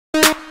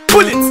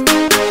pull it.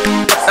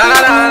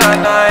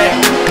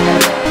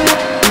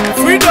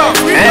 Freedom.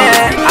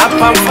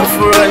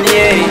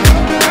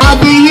 I've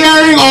been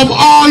hearing of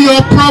all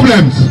your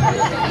problems.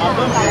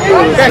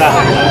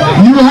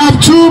 You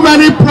have too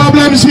many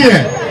problems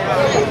here.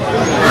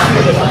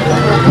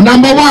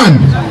 Number one,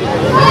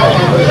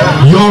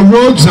 your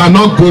roads are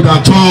not good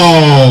at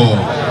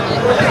all.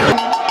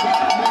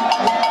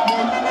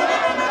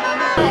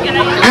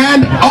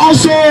 And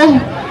also,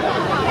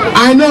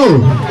 I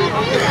know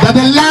that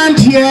the land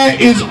here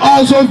is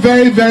also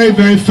very, very,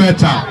 very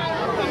fertile.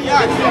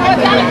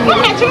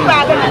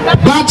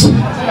 But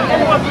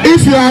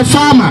if you are a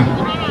farmer,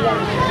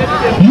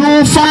 you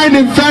will find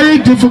it very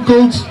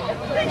difficult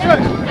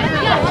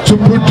to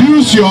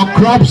produce your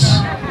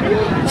crops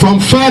from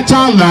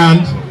fertile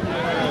land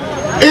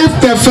if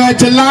the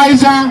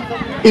fertilizer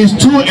is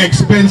too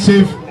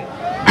expensive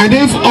and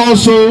if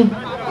also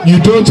you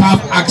don't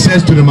have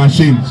access to the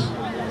machines.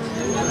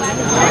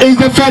 Is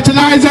the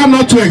fertilizer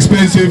not too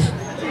expensive?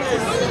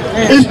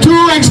 It's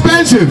too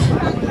expensive.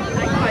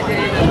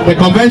 The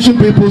Convention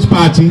People's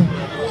Party,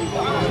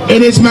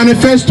 in its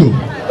manifesto,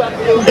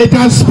 it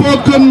has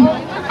spoken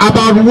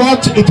about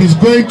what it is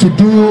going to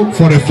do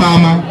for the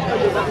farmer,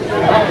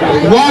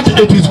 what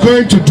it is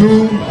going to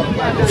do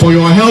for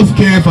your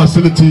healthcare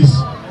facilities,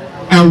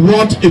 and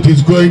what it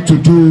is going to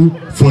do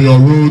for your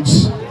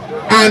roads,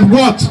 and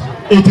what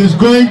it is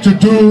going to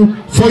do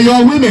for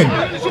your women.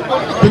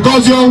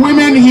 Because your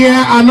women here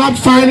are not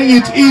finding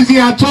it easy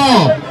at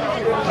all.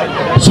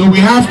 So we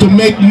have to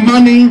make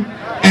money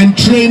and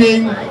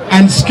training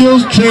and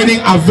skills training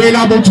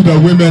available to the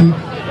women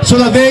so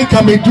that they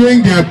can be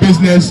doing their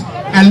business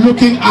and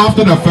looking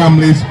after the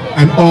families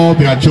and all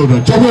their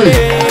children. So